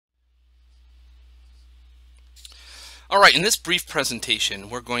All right, in this brief presentation,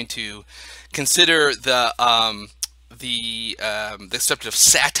 we're going to consider the subject of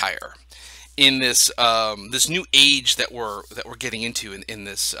satire in this new age that we're getting into in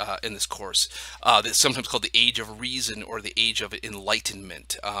this course. That's sometimes called the age of reason or the age of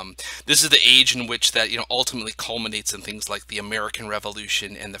enlightenment. This is the age in which that ultimately culminates in things like the American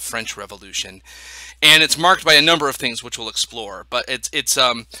Revolution and the French Revolution, and it's marked by a number of things which we'll explore. But it's it's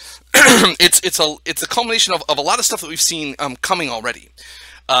a culmination of a lot of stuff that we've seen coming already.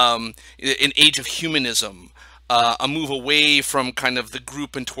 An age of humanism, a move away from kind of the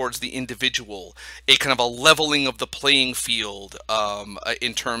group and towards the individual, a kind of a leveling of the playing field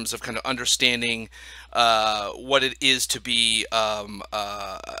in terms of kind of understanding what it is to be a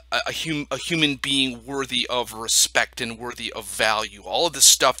human being worthy of respect and worthy of value. All of this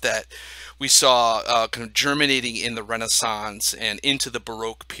stuff that we saw kind of germinating in the Renaissance and into the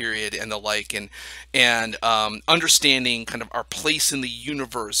Baroque period and the like, and understanding kind of our place in the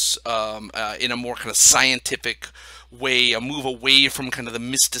universe in a more kind of scientific way, a move away from kind of the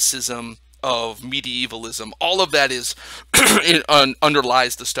mysticism of medievalism. All of that is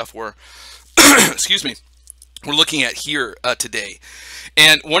underlies the stuff we're excuse me, we're looking at here today.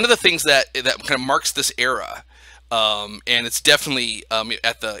 And one of the things that kind of marks this era, and it's definitely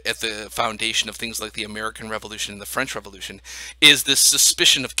at the foundation of things like the American Revolution and the French Revolution, is this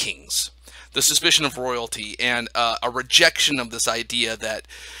suspicion of kings, the suspicion of royalty, and a rejection of this idea that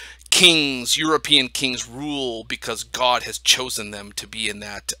kings, European kings, rule because God has chosen them to be in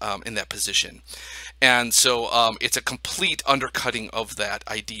that position. And so it's a complete undercutting of that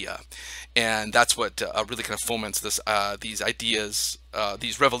idea, and that's what really kind of foments these ideas,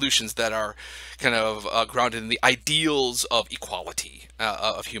 these revolutions that are kind of grounded in the ideals of equality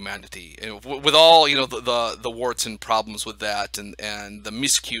of humanity, and with all the warts and problems with that, and the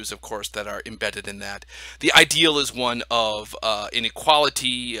miscues, of course, that are embedded in that. The ideal is one of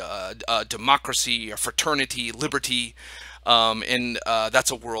inequality, democracy, fraternity, liberty. And that's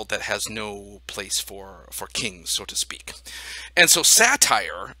a world that has no place for kings, so to speak. And so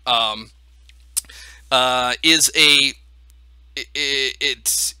satire is it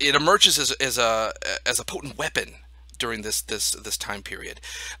emerges as a potent weapon during this time period,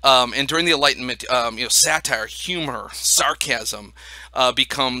 and during the Enlightenment, satire, humor, sarcasm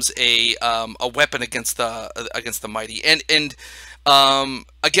becomes a weapon against the mighty, and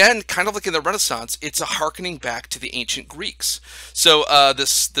again, kind of like in the Renaissance, it's a hearkening back to the ancient Greeks. So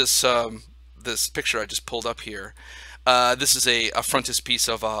this picture I just pulled up here, this is a frontispiece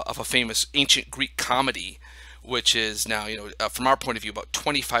of a famous ancient Greek comedy, which is now, from our point of view, about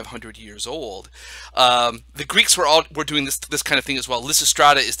 2,500 years old. The Greeks were doing this kind of thing as well.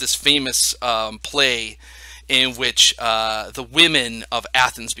 Lysistrata is this famous play in which the women of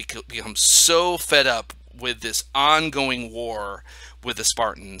Athens become so fed up with this ongoing war with the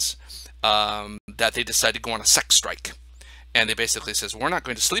Spartans that they decide to go on a sex strike. And they basically says, we're not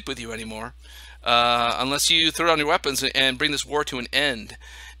going to sleep with you anymore unless you throw down your weapons and bring this war to an end.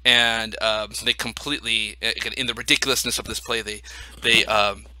 And they completely, in the ridiculousness of this play, they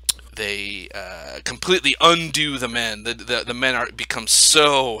completely undo the men. The men become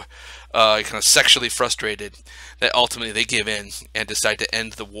so kind of sexually frustrated that ultimately they give in and decide to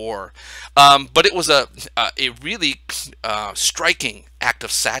end the war. But it was a really striking act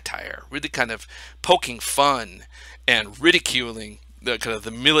of satire, really kind of poking fun and ridiculing the kind of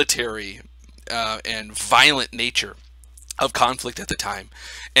the military and violent nature of conflict at the time,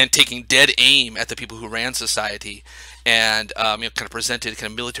 and taking dead aim at the people who ran society, and kind of presented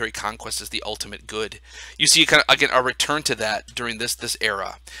kind of military conquest as the ultimate good. You see kind of, again, a return to that during this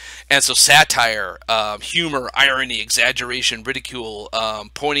era. And so satire, humor, irony, exaggeration, ridicule,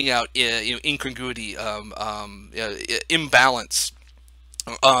 pointing out incongruity, imbalance,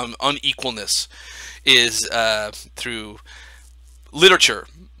 unequalness, is through literature,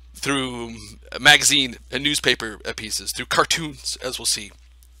 through magazine and newspaper pieces, through cartoons, as we'll see.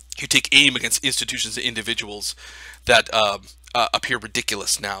 You take aim against institutions and individuals that appear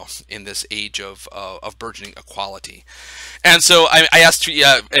ridiculous now in this age of burgeoning equality. And so I asked you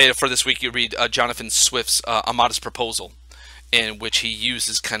for this week, you read Jonathan Swift's A Modest Proposal, in which he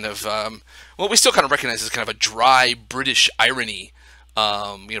uses kind of what we still kind of recognize as kind of a dry British irony,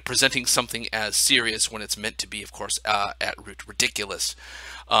 presenting something as serious when it's meant to be, of course, at root ridiculous,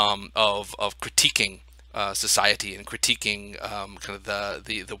 of critiquing society and critiquing kind of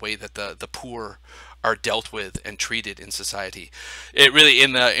the way that the poor are dealt with and treated in society. It really,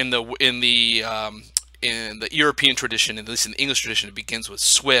 in the European tradition, at least in the English tradition, it begins with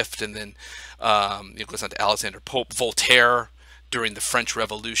Swift, and then it goes on to Alexander Pope, Voltaire, during the French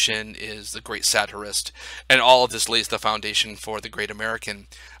Revolution, is the great satirist, and all of this lays the foundation for the great American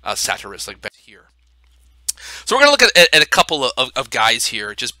satirists like Ben here. So we're going to look at a couple of guys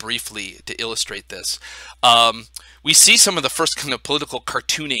here just briefly to illustrate this. We see some of the first kind of political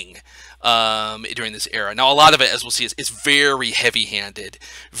cartooning during this era. Now, a lot of it, as we'll see, is very heavy-handed,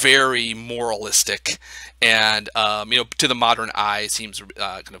 very moralistic, and you know, to the modern eye, seems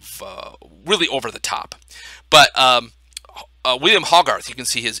kind of really over the top. But William Hogarth, you can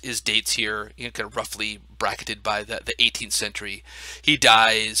see his dates here, you know, kind of roughly bracketed by the 18th century. He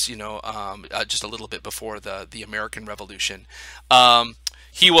dies, you know, just a little bit before the American Revolution.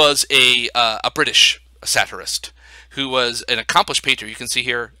 He was a British satirist who was an accomplished painter. You can see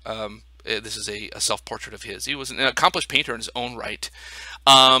here, this is a self-portrait of his. He was an accomplished painter in his own right,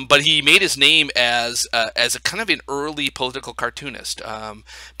 but he made his name as a kind of an early political cartoonist,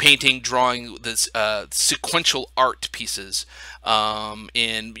 painting, drawing this sequential art pieces,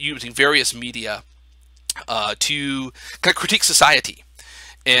 in using various media to kind of critique society.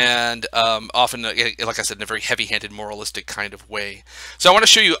 And often, like I said, in a very heavy-handed, moralistic kind of way. So I want to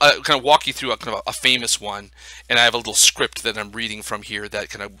show you, kind of walk you through a kind of a famous one, and I have a little script that I'm reading from here that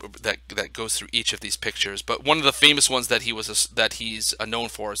kind of that goes through each of these pictures. But one of the famous ones that he's known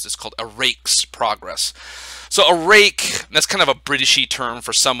for is this called "A Rake's Progress." So a rake, that's kind of a Britishy term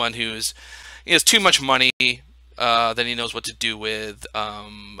for someone he has too much money. Then he knows what to do with,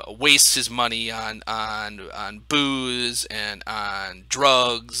 wastes his money on booze and on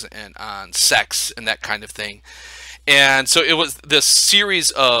drugs and on sex and that kind of thing. And so it was this series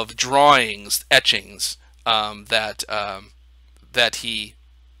of drawings, etchings, that he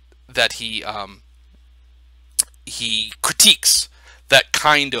critiques that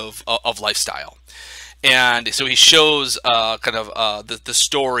kind of lifestyle. And so he shows kind of the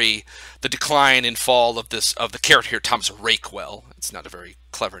story, the decline and fall of the character here, Thomas Rakewell. It's not a very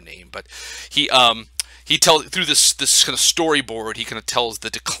clever name, but he tells through this kind of storyboard. He kind of tells the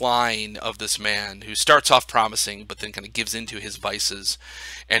decline of this man who starts off promising, but then kind of gives into his vices,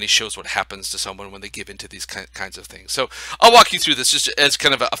 and he shows what happens to someone when they give into these kinds of things. So I'll walk you through this just as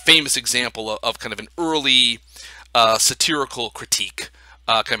kind of a famous example of kind of an early satirical critique,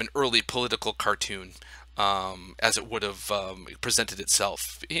 kind of an early political cartoon. As it would have presented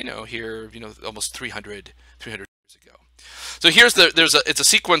itself, you know, here, you know, almost 300 years ago. So here's it's a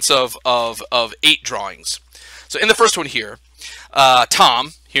sequence of 8 drawings. So in the first one here,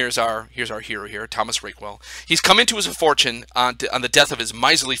 Tom, here's our hero here, Thomas Rakewell. He's come into his fortune on the death of his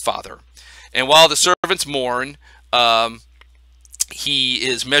miserly father, and while the servants mourn, he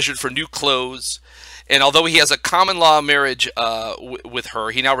is measured for new clothes. And although he has a common law marriage with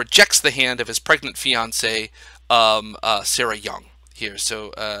her, he now rejects the hand of his pregnant fiancée, Sarah Young here.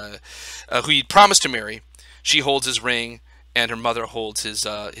 So, who he'd promised to marry. She holds his ring, and her mother holds his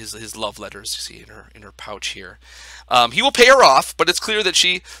love letters. You see in her pouch here. He will pay her off, but it's clear that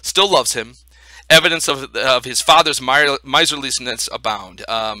she still loves him. Evidence of his father's miserliness abound.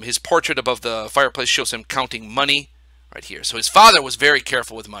 His portrait above the fireplace shows him counting money. Right here. So his father was very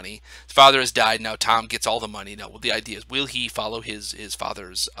careful with money. His father has died. Now Tom gets all the money. Now, well, the idea is, will he follow his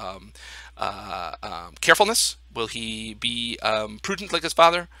father's carefulness? Will he be prudent like his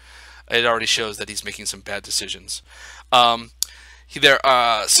father? It already shows that he's making some bad decisions. There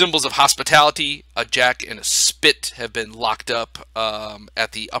are symbols of hospitality. A jack and a spit have been locked up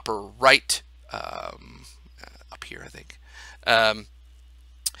at the upper right, up here, I think.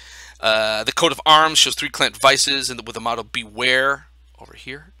 The coat of arms shows 3 clamped vices with the motto "Beware" over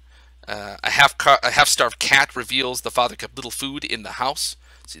here. A half-starved cat reveals the father kept little food in the house.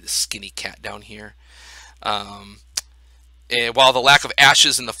 See the skinny cat down here. And while the lack of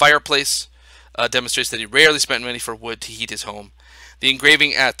ashes in the fireplace demonstrates that he rarely spent money for wood to heat his home. The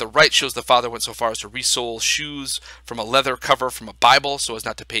engraving at the right shows the father went so far as to resole shoes from a leather cover from a Bible so as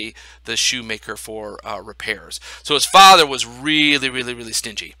not to pay the shoemaker for repairs. So his father was really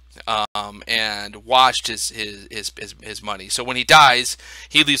stingy, and watched his money. So when he dies,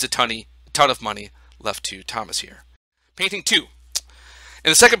 he leaves a ton of money left to Thomas here. Painting 2. In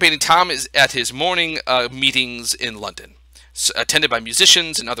the second painting, Tom is at his morning meetings in London, attended by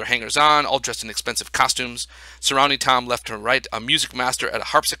musicians and other hangers-on, all dressed in expensive costumes. Surrounding Tom left and right, a music master at a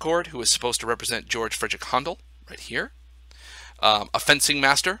harpsichord who is supposed to represent George Frederick Handel, right here. A fencing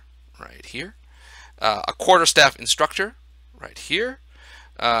master, right here. A quarterstaff instructor, right here.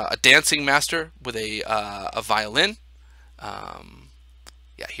 A dancing master with a violin.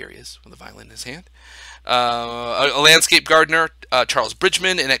 Yeah, here he is with a violin in his hand. A landscape gardener, Charles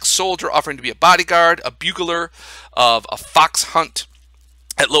Bridgman, an ex-soldier offering to be a bodyguard, a bugler of a fox hunt.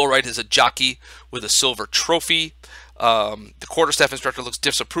 At lower right is a jockey with a silver trophy. The quarterstaff instructor looks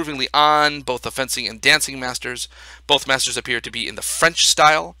disapprovingly on both the fencing and dancing masters. Both masters appear to be in the French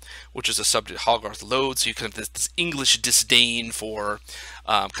style, which is a subject Hogarth loads. So you kind of this English disdain for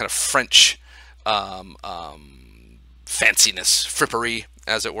kind of French fanciness, frippery,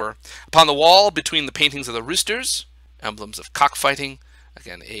 as it were. Upon the wall, between the paintings of the roosters, emblems of cockfighting.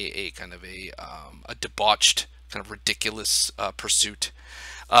 Again, a kind of a debauched, kind of ridiculous pursuit.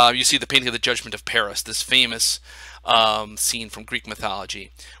 You see the painting of the Judgment of Paris, this famous scene from Greek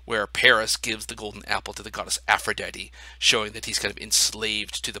mythology, where Paris gives the golden apple to the goddess Aphrodite, showing that he's kind of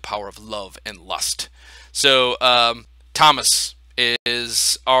enslaved to the power of love and lust. So Thomas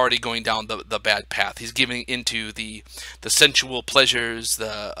is already going down the bad path. He's giving into the sensual pleasures,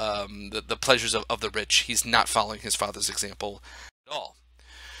 the pleasures of the rich. He's not following his father's example at all.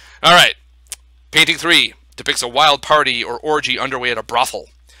 All right, painting 3 depicts a wild party or orgy underway at a brothel.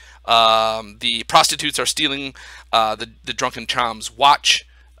 The prostitutes are stealing the drunken Tom's watch.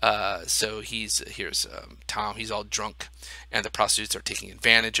 So here's Tom. He's all drunk, and the prostitutes are taking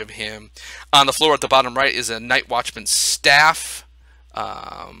advantage of him. On the floor at the bottom right is a night watchman's staff.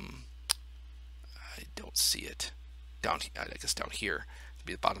 I don't see it down. I guess down here, to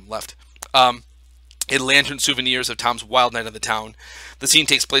be the bottom left. A lantern souvenirs of Tom's wild night in the town. The scene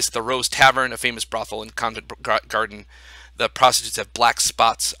takes place at the Rose Tavern, a famous brothel in Convent Garden. The prostitutes have black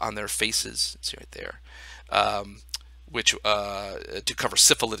spots on their faces. See right there. Which to cover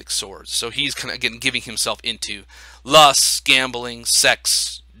syphilitic sores. So he's kind of, again, giving himself into lust, gambling,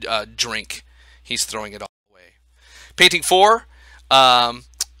 sex, drink. He's throwing it all away. Painting 4, Tom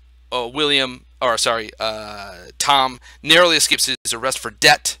narrowly escapes his arrest for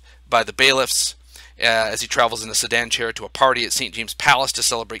debt by the bailiffs as he travels in a sedan chair to a party at St. James Palace to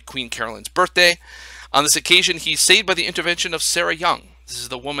celebrate Queen Caroline's birthday. On this occasion, he's saved by the intervention of Sarah Young. This is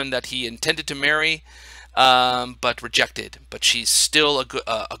the woman that he intended to marry, but rejected. But she's still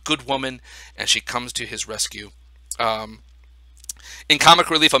a good woman, and she comes to his rescue. In comic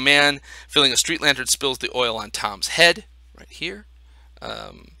relief, a man filling a street lantern spills the oil on Tom's head, right here.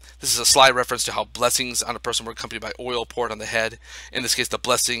 This is a sly reference to how blessings on a person were accompanied by oil poured on the head. In this case, the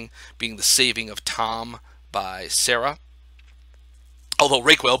blessing being the saving of Tom by Sarah. Although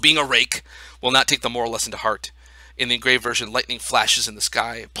Rakewell, being a rake, will not take the moral lesson to heart. In the engraved version, lightning flashes in the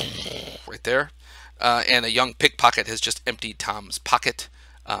sky, right there. And a young pickpocket has just emptied Tom's pocket,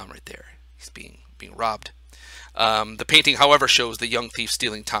 right there. He's being robbed. The painting, however, shows the young thief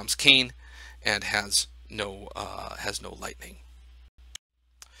stealing Tom's cane, and has no lightning.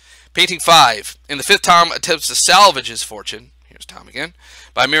 Painting 5. In the 5th, Tom attempts to salvage his fortune. Here's Tom again,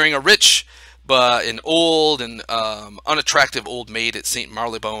 by marrying a rich but an old and unattractive old maid at St.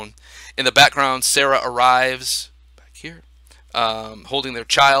 Marylebone. In the background, Sarah arrives back here, holding their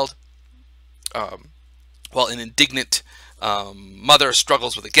child, while an indignant mother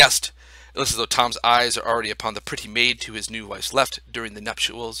struggles with a guest. It looks as though Tom's eyes are already upon the pretty maid to his new wife's left during the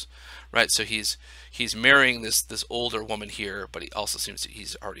nuptials, right? So he's marrying this older woman here, but he also seems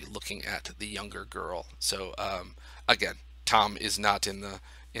he's already looking at the younger girl. So again, Tom is not in the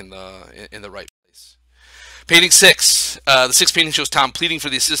right place. Painting 6. The 6th painting shows Tom pleading for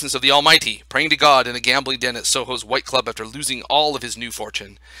the assistance of the Almighty, praying to God in a gambling den at Soho's White Club after losing all of his new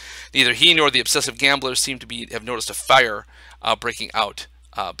fortune. Neither he nor the obsessive gamblers seem to have noticed a fire breaking out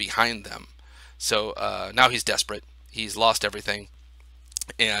behind them. So now he's desperate. He's lost everything,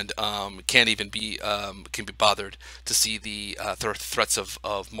 and can't even be bothered to see the threats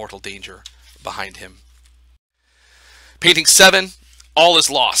of mortal danger behind him. Painting 7. All is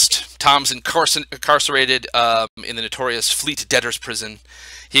lost. Tom's incarcerated in the notorious Fleet debtors prison.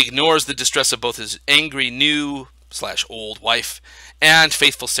 He ignores the distress of both his angry new/old wife and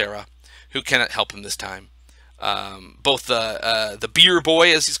faithful Sarah, who cannot help him this time. Both the beer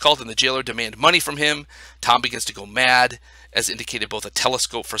boy, as he's called, and the jailer demand money from him. Tom begins to go mad, as indicated both a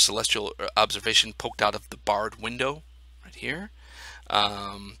telescope for celestial observation poked out of the barred window, right here.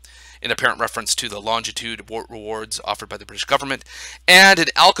 In apparent reference to the longitude rewards offered by the British government, and an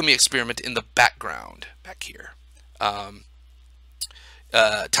alchemy experiment in the background, back here.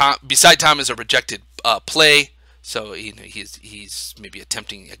 Beside Tom is a rejected play, so he's maybe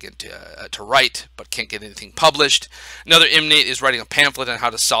attempting again to write, but can't get anything published. Another inmate is writing a pamphlet on how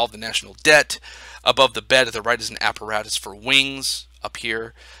to solve the national debt. Above the bed at the right is an apparatus for wings, up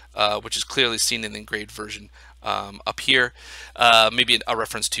here, which is clearly seen in the engraved version. Up here, maybe a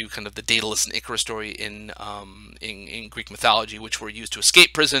reference to kind of the Daedalus and Icarus story in Greek mythology, which were used to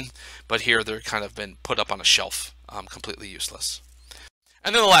escape prison, but here they're kind of been put up on a shelf, completely useless.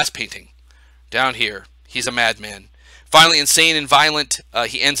 And then the last painting, down here, he's a madman. Finally insane and violent,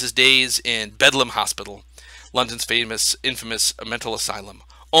 he ends his days in Bedlam Hospital. London's infamous mental asylum.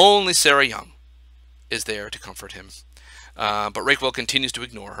 Only Sarah Young is there to comfort him. But Rakewell continues to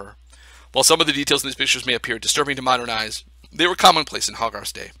ignore her. While some of the details in these pictures may appear disturbing to modern eyes, they were commonplace in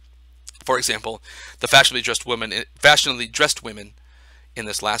Hogarth's day. For example, the fashionably dressed women in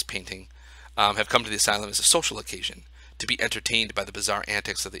this last painting have come to the asylum as a social occasion, to be entertained by the bizarre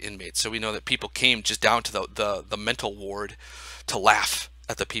antics of the inmates. So we know that people came just down to the mental ward to laugh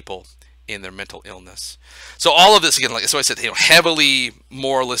at the people in their mental illness. So all of this, again, like so I said, heavily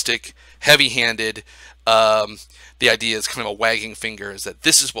moralistic, heavy-handed. The idea is kind of a wagging finger, is that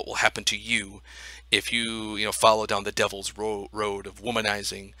this is what will happen to you if you follow down the devil's road of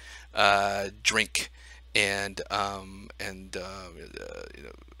womanizing, drink, and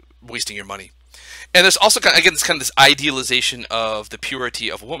wasting your money. And there's also this idealization of the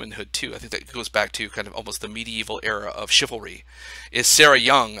purity of womanhood too. I think that goes back to kind of almost the medieval era of chivalry. Is Sarah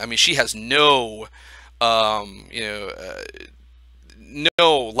Young? I mean, she has no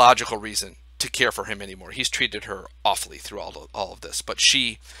logical reason to care for him anymore. He's treated her awfully through all of this, but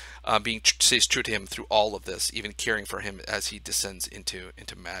she stays true to him through all of this, even caring for him as he descends into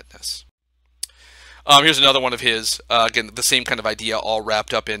madness. Here's another one of his. Again, the same kind of idea, all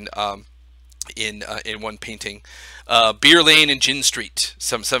wrapped up in one painting. Beer Lane and Gin Street,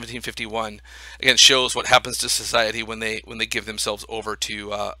 1751. Again, shows what happens to society when they give themselves over to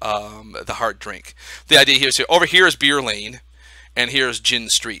the hard drink. The idea here is over here is Beer Lane, and here's Gin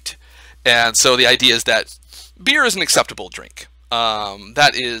Street. And so the idea is that beer is an acceptable drink.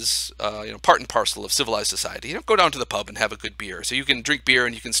 That is part and parcel of civilized society. Go down to the pub and have a good beer. So you can drink beer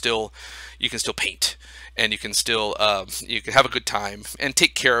and you can still paint, and you can still you can have a good time and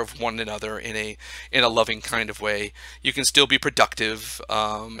take care of one another in a loving kind of way. You can still be productive,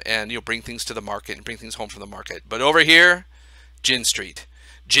 and bring things to the market and bring things home from the market. But over here, Gin Street,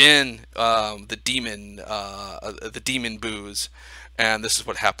 gin, the demon booze. And this is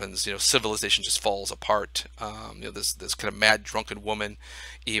what happens. Civilization just falls apart. This kind of mad, drunken woman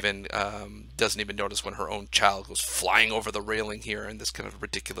even doesn't even notice when her own child goes flying over the railing here in this kind of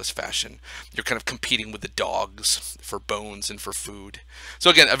ridiculous fashion. You're kind of competing with the dogs for bones and for food.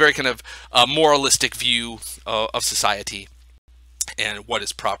 So again, a very kind of moralistic view of society and what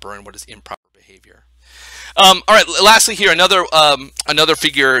is proper and what is improper behavior. All right. Lastly, here another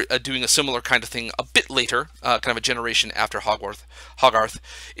figure doing a similar kind of thing a bit later, kind of a generation after Hogarth,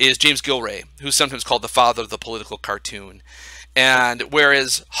 is James Gilray, who's sometimes called the father of the political cartoon. And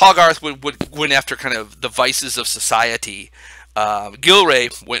whereas Hogarth would went after kind of the vices of society,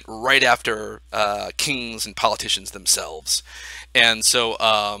 Gilray went right after kings and politicians themselves. And so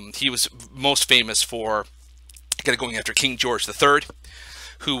he was most famous for kind of going after King George III,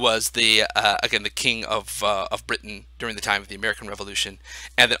 who was again the king of Britain during the time of the American Revolution,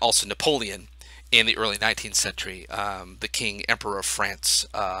 and then also Napoleon in the early 19th century, the king emperor of France,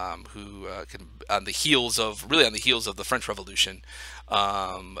 who on the heels of the French Revolution,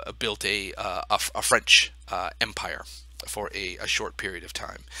 built a French empire for a short period of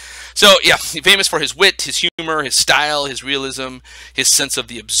time. So yeah, famous for his wit, his humor, his style, his realism, his sense of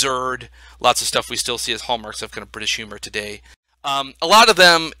the absurd. Lots of stuff we still see as hallmarks of kind of British humor today. A lot of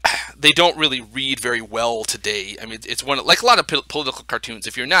them, they don't really read very well today. I mean, it's like a lot of political cartoons.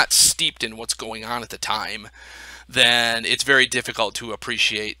 If you're not steeped in what's going on at the time, then it's very difficult to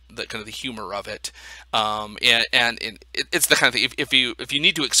appreciate the kind of the humor of it. And it's the kind of thing. If you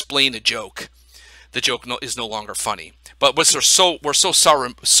need to explain a joke, the joke is no longer funny. But we're so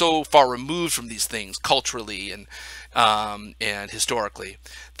far removed from these things culturally and historically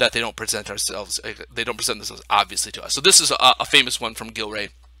that they don't present themselves obviously to us. So this is a famous one from Gilray,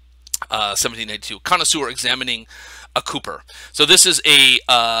 1792, connoisseur examining a cooper. So this is a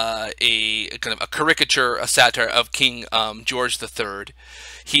kind of a caricature, a satire of King George III.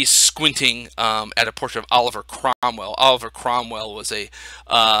 He's squinting at a portrait of Oliver Cromwell. Oliver Cromwell was a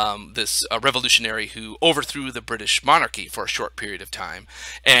revolutionary who overthrew the British monarchy for a short period of time,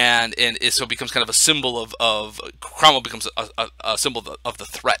 and so becomes kind of a symbol of Cromwell becomes a symbol of the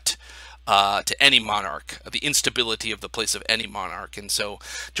threat to any monarch, the instability of the place of any monarch. And so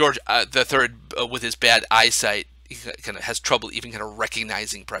George III, with his bad eyesight, he kind of has trouble even kind of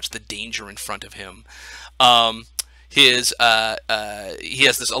recognizing perhaps the danger in front of him. He has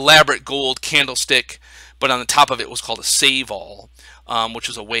this elaborate gold candlestick, but on the top of it was called a save-all, which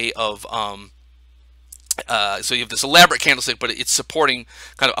was a way of so you have this elaborate candlestick, but it's supporting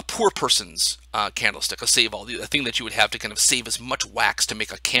kind of a poor person's candlestick, a save-all, a thing that you would have to kind of save as much wax to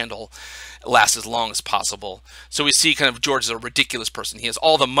make a candle last as long as possible. So we see kind of George as a ridiculous person. He has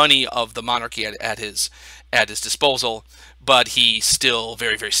all the money of the monarchy at his disposal, but he's still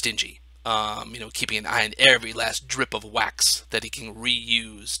very, very stingy. You know, keeping an eye on every last drip of wax that he can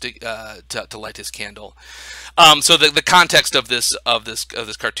reuse to light his candle. So the context of this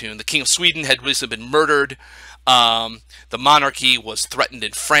cartoon: the King of Sweden had recently been murdered. The monarchy was threatened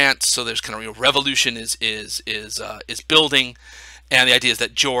in France, so there's kind of, you know, revolution is building. And the idea is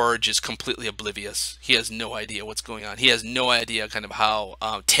that George is completely oblivious. He has no idea what's going on. He has no idea kind of how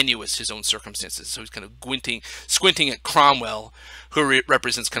tenuous his own circumstances. So he's kind of squinting at Cromwell, who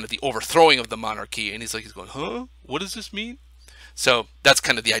represents kind of the overthrowing of the monarchy. And he's going, huh? What does this mean? So that's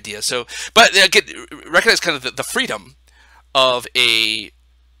kind of the idea. So, but again, recognize kind of the freedom of a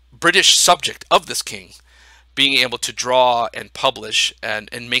British subject of this king being able to draw and publish and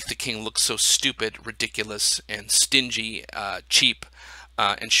make the king look so stupid, ridiculous, and stingy, cheap,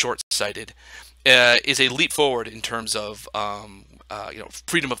 and short-sighted is a leap forward in terms of you know,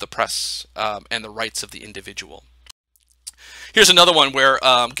 freedom of the press and the rights of the individual. Here's another one where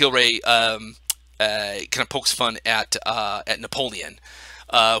Gilray kind of pokes fun at Napoleon,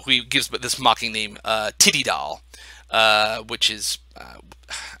 who gives this mocking name Titty Doll, which is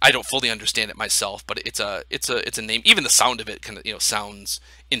I don't fully understand it myself, but it's a name. Even the sound of it kind of, you know, sounds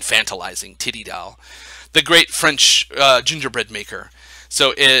infantilizing. Titty Doll, the great French gingerbread maker.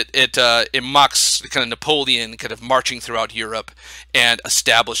 So it mocks kind of Napoleon kind of marching throughout Europe and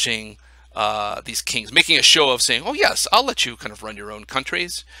establishing these kings, making a show of saying, oh yes, I'll let you kind of run your own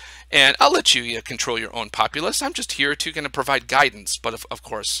countries, and I'll let you control your own populace. I'm just here to kind of provide guidance. But of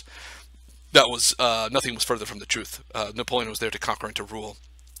course, that was nothing was further from the truth. Napoleon was there to conquer and to rule.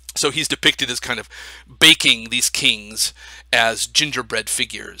 So he's depicted as kind of baking these kings as gingerbread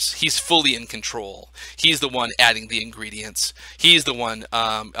figures. He's fully in control. He's the one adding the ingredients. He's the one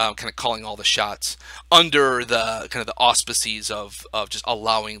kind of calling all the shots under the kind of the auspices of just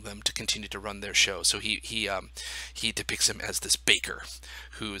allowing them to continue to run their show. So he depicts him as this baker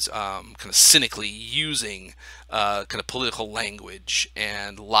who's kind of cynically using kind of political language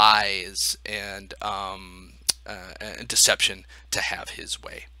and lies and deception to have his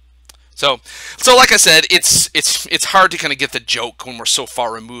way. So like I said, it's hard to kind of get the joke when we're so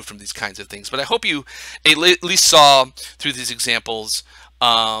far removed from these kinds of things. But I hope you at least saw through these examples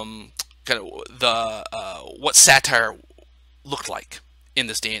kind of what satire looked like in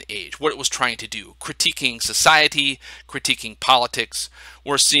this day and age, what it was trying to do, critiquing society, critiquing politics.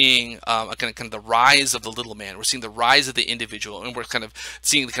 We're seeing kind of the rise of the little man. We're seeing the rise of the individual, and we're kind of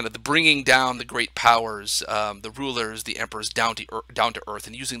seeing the bringing down the great powers, the rulers, the emperors down to earth,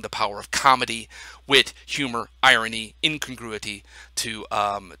 and using the power of comedy, wit, humor, irony, incongruity to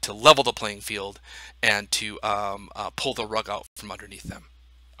level the playing field and to pull the rug out from underneath them.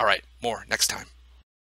 All right, more next time.